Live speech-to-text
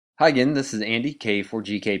Hi again, this is Andy,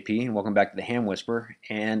 K4GKP, and welcome back to the Ham Whisperer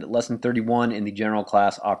and lesson 31 in the General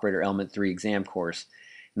Class Operator Element 3 exam course.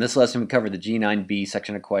 In this lesson we cover the G9B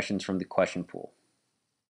section of questions from the question pool.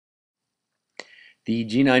 The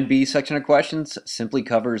G9B section of questions simply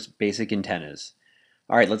covers basic antennas.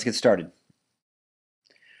 Alright, let's get started.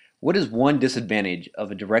 What is one disadvantage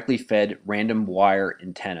of a directly fed random wire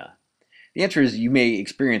antenna? The answer is you may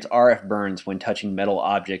experience RF burns when touching metal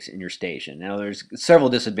objects in your station. Now there's several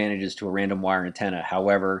disadvantages to a random wire antenna.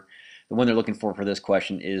 However, the one they're looking for this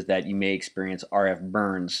question is that you may experience RF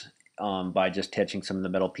burns by just touching some of the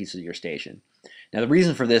metal pieces of your station. Now the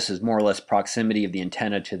reason for this is more or less proximity of the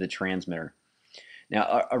antenna to the transmitter.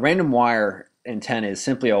 Now a random wire antenna is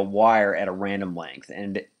simply a wire at a random length,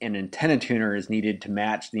 and an antenna tuner is needed to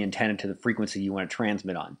match the antenna to the frequency you want to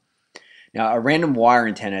transmit on. Now, a random wire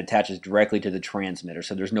antenna attaches directly to the transmitter,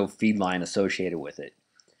 so there's no feed line associated with it.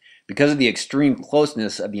 Because of the extreme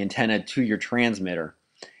closeness of the antenna to your transmitter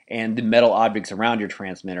and the metal objects around your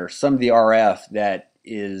transmitter, some of the RF that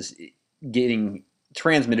is getting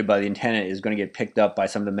transmitted by the antenna is going to get picked up by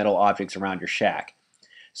some of the metal objects around your shack.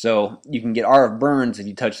 So you can get RF burns if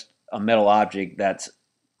you touch a metal object that's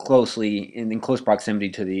closely in close proximity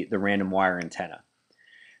to the random wire antenna.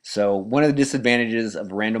 So one of the disadvantages of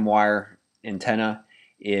a random wire antenna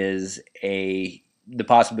is the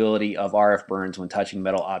possibility of RF burns when touching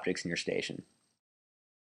metal objects in your station.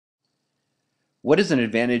 What is an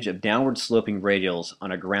advantage of downward sloping radials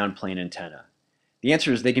on a ground plane antenna? The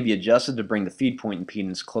answer is they can be adjusted to bring the feed point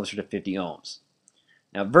impedance closer to 50 ohms.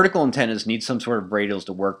 Now vertical antennas need some sort of radials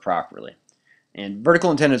to work properly. And vertical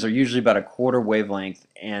antennas are usually about a quarter wavelength,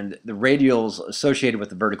 and the radials associated with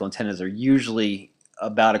the vertical antennas are usually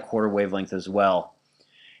about a quarter wavelength as well.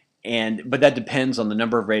 But that depends on the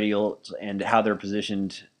number of radials and how they're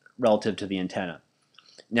positioned relative to the antenna.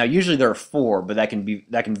 Now usually there are 4, but that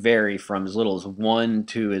can vary from as little as 1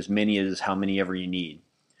 to as many as how many ever you need.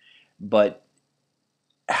 But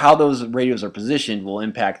how those radials are positioned will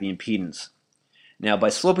impact the impedance. Now by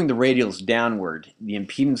sloping the radials downward, the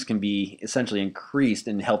impedance can be essentially increased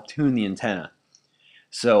and help tune the antenna.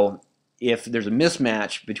 So if there's a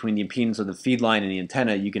mismatch between the impedance of the feed line and the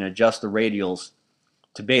antenna, you can adjust the radials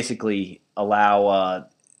to basically allow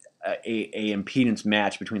a impedance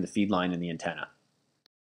match between the feed line and the antenna.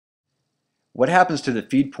 What happens to the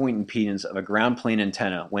feed point impedance of a ground plane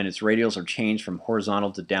antenna when its radials are changed from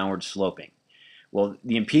horizontal to downward sloping? Well,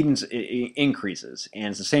 the impedance increases, and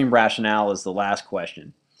it's the same rationale as the last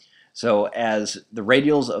question. So as the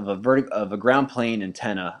radials of a ground plane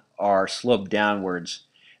antenna are sloped downwards,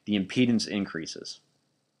 the impedance increases.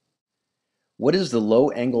 What is the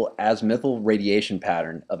low-angle azimuthal radiation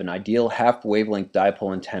pattern of an ideal half-wavelength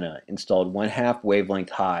dipole antenna installed 1/2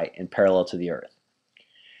 wavelength high and parallel to the Earth?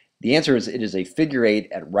 The answer is it is a figure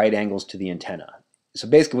 8 at right angles to the antenna. So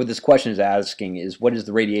basically what this question is asking is what is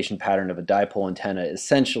the radiation pattern of a dipole antenna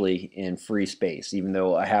essentially in free space, even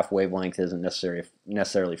though a half wavelength isn't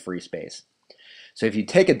necessarily free space. So if you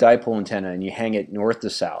take a dipole antenna and you hang it north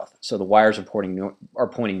to south, so the wires are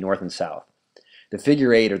pointing north and south, the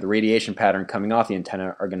figure 8 or the radiation pattern coming off the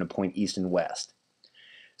antenna are going to point east and west.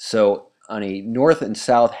 So on a north and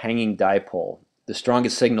south hanging dipole, the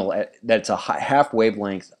strongest signal that's a half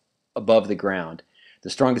wavelength above the ground, the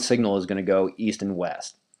strongest signal is going to go east and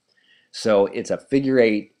west. So it's a figure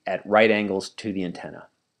 8 at right angles to the antenna.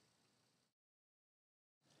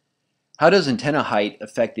 How does antenna height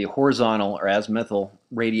affect the horizontal or azimuthal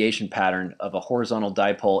radiation pattern of a horizontal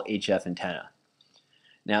dipole HF antenna?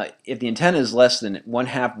 Now, if the antenna is less than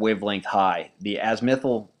 1/2 wavelength high, the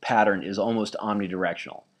azimuthal pattern is almost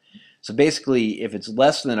omnidirectional. So basically, if it's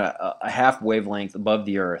less than a half wavelength above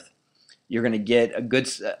the Earth, you're going to get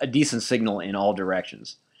a decent signal in all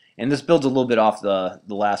directions. And this builds a little bit off the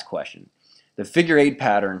last question. The figure 8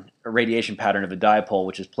 pattern, or radiation pattern of a dipole,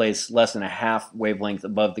 which is placed less than a half wavelength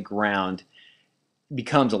above the ground,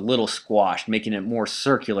 becomes a little squashed, making it more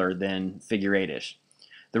circular than figure 8-ish.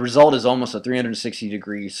 The result is almost a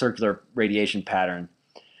 360-degree circular radiation pattern,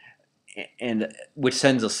 and which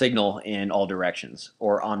sends a signal in all directions,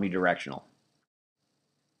 or omnidirectional.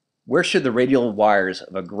 Where should the radial wires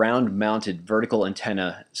of a ground-mounted vertical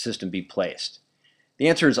antenna system be placed? The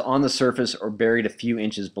answer is on the surface or buried a few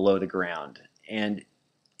inches below the ground. And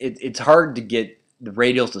it's hard to get the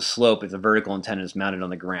radials to slope if the vertical antenna is mounted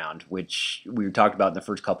on the ground, which we talked about in the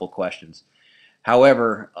first couple of questions.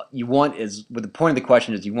 However, the point of the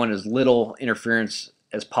question is you want as little interference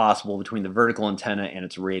as possible between the vertical antenna and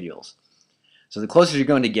its radials. So the closest you're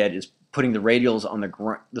going to get is putting the radials on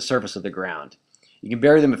the surface of the ground. You can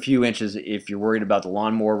bury them a few inches if you're worried about the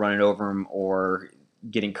lawnmower running over them or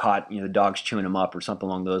getting caught, the dog's chewing them up or something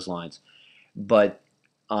along those lines. But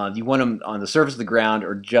you want them on the surface of the ground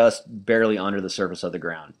or just barely under the surface of the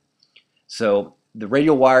ground. So the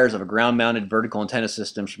radial wires of a ground-mounted vertical antenna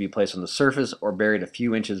system should be placed on the surface or buried a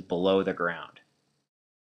few inches below the ground.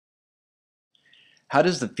 How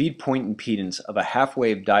does the feed point impedance of a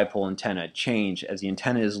half-wave dipole antenna change as the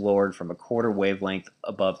antenna is lowered from a quarter wavelength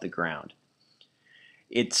above the ground?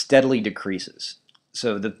 It steadily decreases.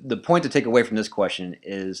 So the point to take away from this question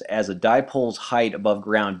is as a dipole's height above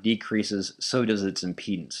ground decreases, so does its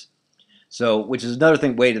impedance. So, which is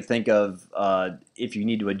another way to think of if you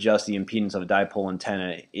need to adjust the impedance of a dipole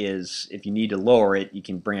antenna is if you need to lower it, you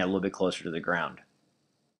can bring it a little bit closer to the ground.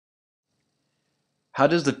 How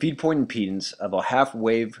does the feed point impedance of a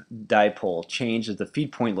half-wave dipole change as the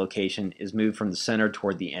feed point location is moved from the center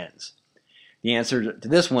toward the ends? The answer to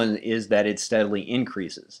this one is that it steadily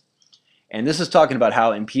increases. And this is talking about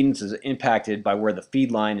how impedance is impacted by where the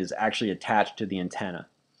feed line is actually attached to the antenna.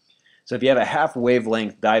 So if you have a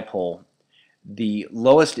half-wavelength dipole, the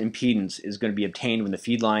lowest impedance is going to be obtained when the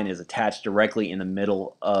feed line is attached directly in the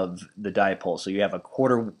middle of the dipole. So you have a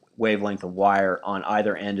quarter wavelength of wire on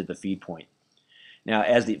either end of the feed point. Now,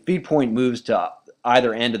 as the feed point moves to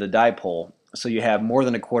either end of the dipole, so you have more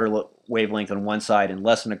than a quarter wavelength on one side and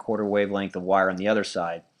less than a quarter wavelength of wire on the other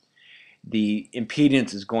side, the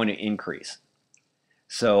impedance is going to increase.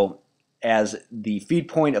 So as the feed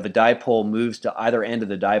point of a dipole moves to either end of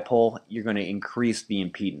the dipole, you're going to increase the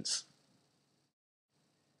impedance.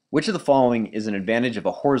 Which of the following is an advantage of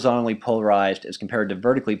a horizontally polarized as compared to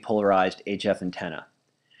vertically polarized HF antenna?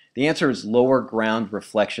 The answer is lower ground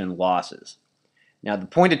reflection losses. Now, the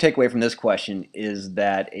point to take away from this question is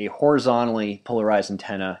that a horizontally polarized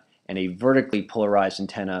antenna and a vertically polarized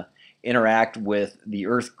antenna interact with the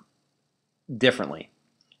Earth differently.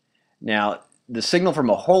 Now, the signal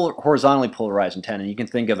from a horizontally polarized antenna, you can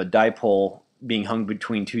think of a dipole being hung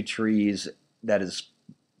between two trees that is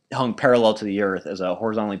hung parallel to the Earth as a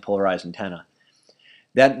horizontally polarized antenna.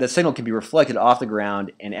 That signal can be reflected off the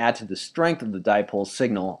ground and add to the strength of the dipole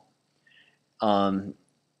signal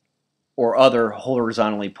or other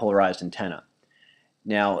horizontally polarized antenna.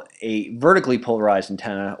 Now, a vertically polarized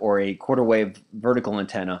antenna or a quarter wave vertical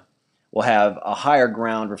antenna will have a higher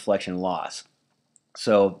ground reflection loss.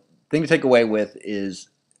 So, the thing to take away with is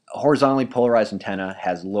a horizontally polarized antenna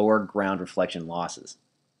has lower ground reflection losses.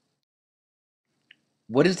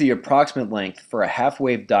 What is the approximate length for a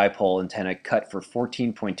half-wave dipole antenna cut for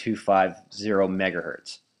 14.250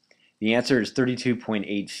 megahertz? The answer is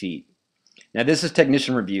 32.8 feet. Now this is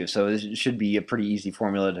technician review, so this should be a pretty easy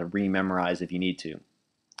formula to re-memorize if you need to.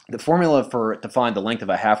 The formula to find the length of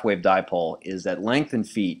a half-wave dipole is that length in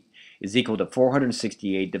feet is equal to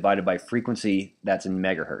 468 divided by frequency, that's in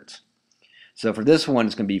megahertz. So for this one,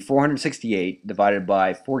 it's going to be 468 divided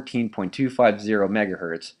by 14.250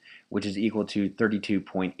 megahertz, which is equal to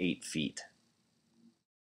 32.8 feet.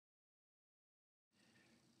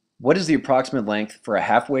 What is the approximate length for a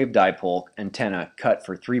half-wave dipole antenna cut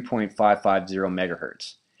for 3.550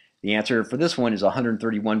 megahertz? The answer for this one is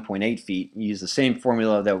 131.8 feet. You use the same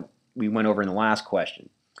formula that we went over in the last question.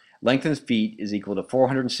 Length in feet is equal to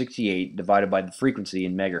 468 divided by the frequency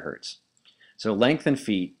in megahertz. So length in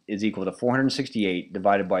feet is equal to 468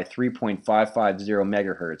 divided by 3.550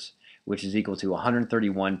 megahertz, which is equal to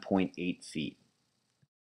 131.8 feet.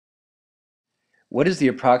 What is the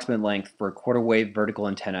approximate length for a quarter wave vertical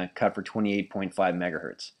antenna cut for 28.5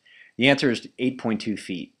 megahertz? The answer is 8.2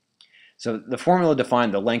 feet. So the formula to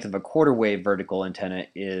find the length of a quarter wave vertical antenna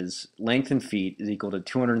is length in feet is equal to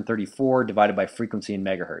 234 divided by frequency in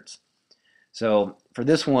megahertz. So for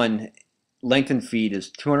this one, length in feet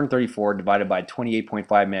is 234 divided by 28.5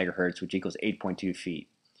 megahertz, which equals 8.2 feet.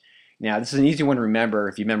 Now this is an easy one to remember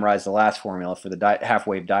if you memorize the last formula for the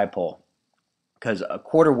half-wave dipole, because a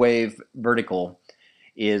quarter wave vertical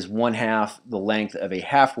is 1/2 the length of a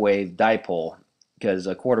half-wave dipole, because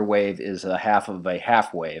a quarter wave is a half of a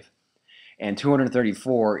half wave, and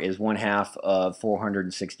 234 is 1/2 of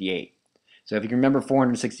 468. So if you can remember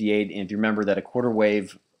 468, and if you remember that a quarter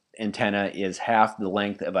wave antenna is half the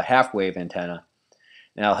length of a half wave antenna,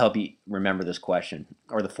 that'll help you remember this question,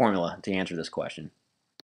 or the formula to answer this question.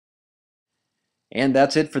 And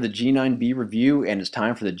that's it for the G9B review, and it's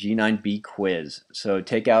time for the G9B quiz. So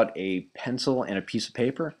take out a pencil and a piece of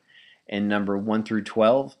paper and number 1 through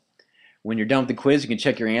 12. When you're done with the quiz, you can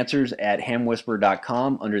check your answers at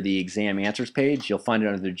hamwhisperer.com under the exam answers page. You'll find it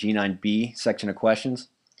under the G9B section of questions.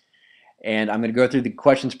 And I'm going to go through the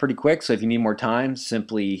questions pretty quick, so if you need more time,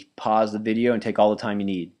 simply pause the video and take all the time you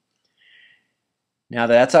need. Now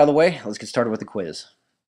that that's out of the way, let's get started with the quiz.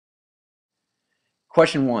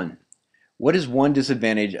 Question 1. What is one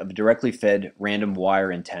disadvantage of a directly fed random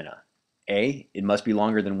wire antenna? A. It must be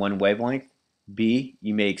longer than one wavelength. B.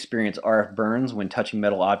 You may experience RF burns when touching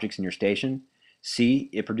metal objects in your station. C.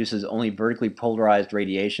 It produces only vertically polarized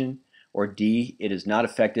radiation. Or D. It is not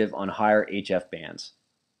effective on higher HF bands.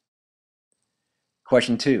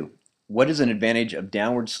 Question 2. What is an advantage of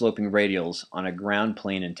downward sloping radials on a ground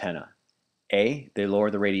plane antenna? A. They lower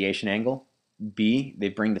the radiation angle. B. They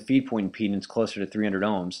bring the feed point impedance closer to 300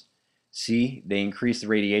 ohms. C. They increase the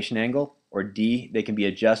radiation angle. Or D. They can be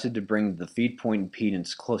adjusted to bring the feed point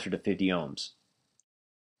impedance closer to 50 ohms.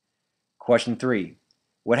 Question 3.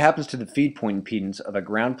 What happens to the feed point impedance of a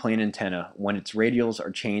ground plane antenna when its radials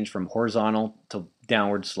are changed from horizontal to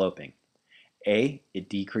downward sloping? A. It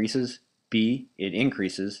decreases. B. It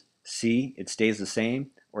increases. C. It stays the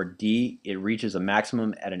same. Or D. It reaches a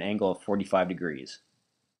maximum at an angle of 45 degrees.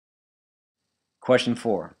 Question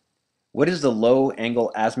 4. What is the low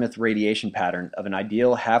angle azimuth radiation pattern of an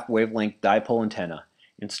ideal half wavelength dipole antenna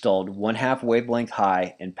installed 1/2 wavelength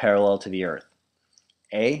high and parallel to the Earth?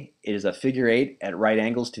 A. It is a figure 8 at right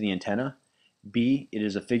angles to the antenna. B. It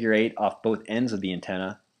is a figure 8 off both ends of the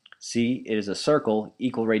antenna. C. It is a circle,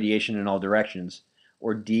 equal radiation in all directions.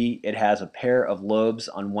 Or D. It has a pair of lobes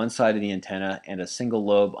on one side of the antenna and a single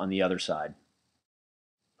lobe on the other side.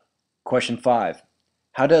 Question 5.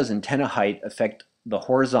 How does antenna height affect the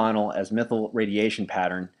horizontal azimuthal radiation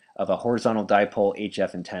pattern of a horizontal dipole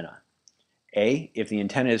HF antenna? A. If the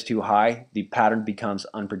antenna is too high, the pattern becomes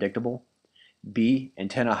unpredictable. B.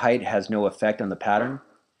 Antenna height has no effect on the pattern.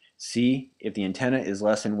 C. If the antenna is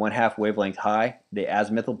less than 1/2 wavelength high, the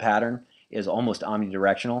azimuthal pattern is almost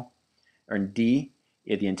omnidirectional. Or D.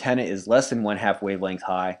 If the antenna is less than 1/2 wavelength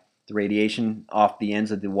high, the radiation off the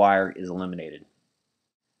ends of the wire is eliminated.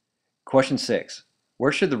 Question 6.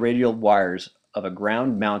 Where should the radial wires of a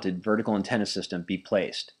ground-mounted vertical antenna system be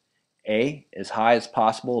placed? A. As high as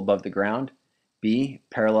possible above the ground. B.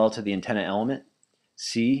 Parallel to the antenna element.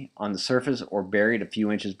 C. On the surface or buried a few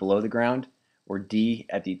inches below the ground. Or D.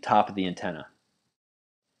 At the top of the antenna.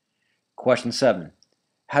 Question 7.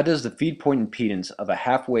 How does the feed point impedance of a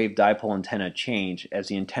half-wave dipole antenna change as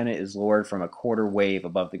the antenna is lowered from a quarter wave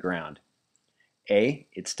above the ground? A.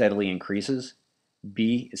 It steadily increases.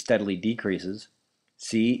 B. It steadily decreases.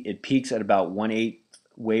 C. It peaks at about 1/8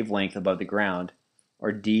 wavelength above the ground.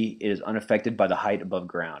 Or D. It is unaffected by the height above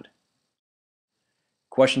ground.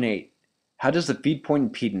 Question 8. How does the feed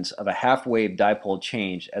point impedance of a half-wave dipole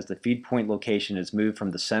change as the feed point location is moved from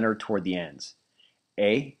the center toward the ends?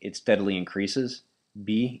 A. It steadily increases.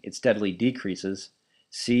 B. It steadily decreases.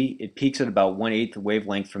 C. It peaks at about 1/8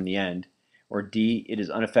 wavelength from the end. Or D. It is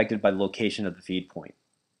unaffected by the location of the feed point.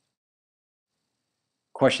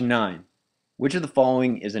 Question 9. Which of the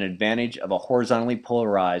following is an advantage of a horizontally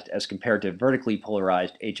polarized as compared to vertically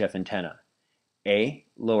polarized HF antenna? A.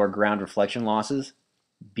 Lower ground reflection losses.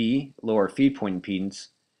 B. Lower feed point impedance.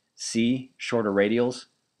 C. Shorter radials.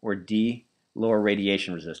 Or D. Lower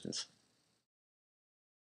radiation resistance.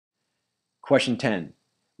 Question 10.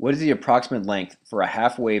 What is the approximate length for a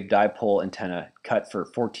half-wave dipole antenna cut for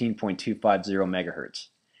 14.250 MHz?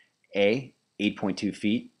 A. 8.2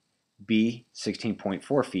 feet. B.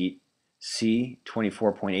 16.4 feet. C.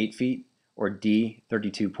 24.8 feet. Or D.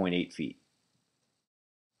 32.8 feet.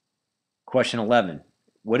 Question 11.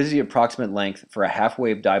 What is the approximate length for a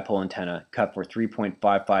half-wave dipole antenna cut for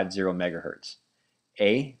 3.550 MHz?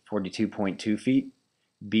 A. 42.2 feet.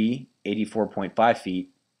 B. 84.5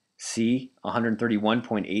 feet. C.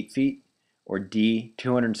 131.8 feet. Or D.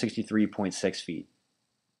 263.6 feet.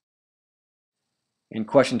 And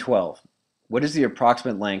question 12. What is the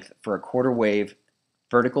approximate length for a quarter-wave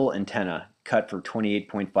vertical antenna cut for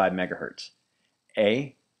 28.5 MHz?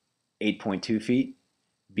 A. 8.2 feet.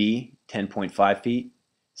 B. 10.5 feet.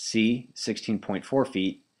 C. 16.4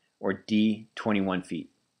 feet. Or D. 21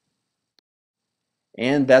 feet.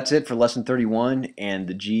 And that's it for lesson 31 and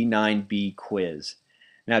the G9B quiz.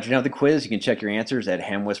 Now, if you're done with the quiz, you can check your answers at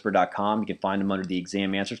hamwhisper.com. You can find them under the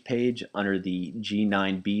exam answers page under the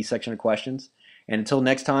G9B section of questions. And until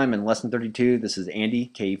next time in lesson 32, this is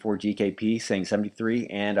Andy, KE4GKP, saying 73,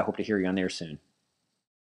 and I hope to hear you on there soon.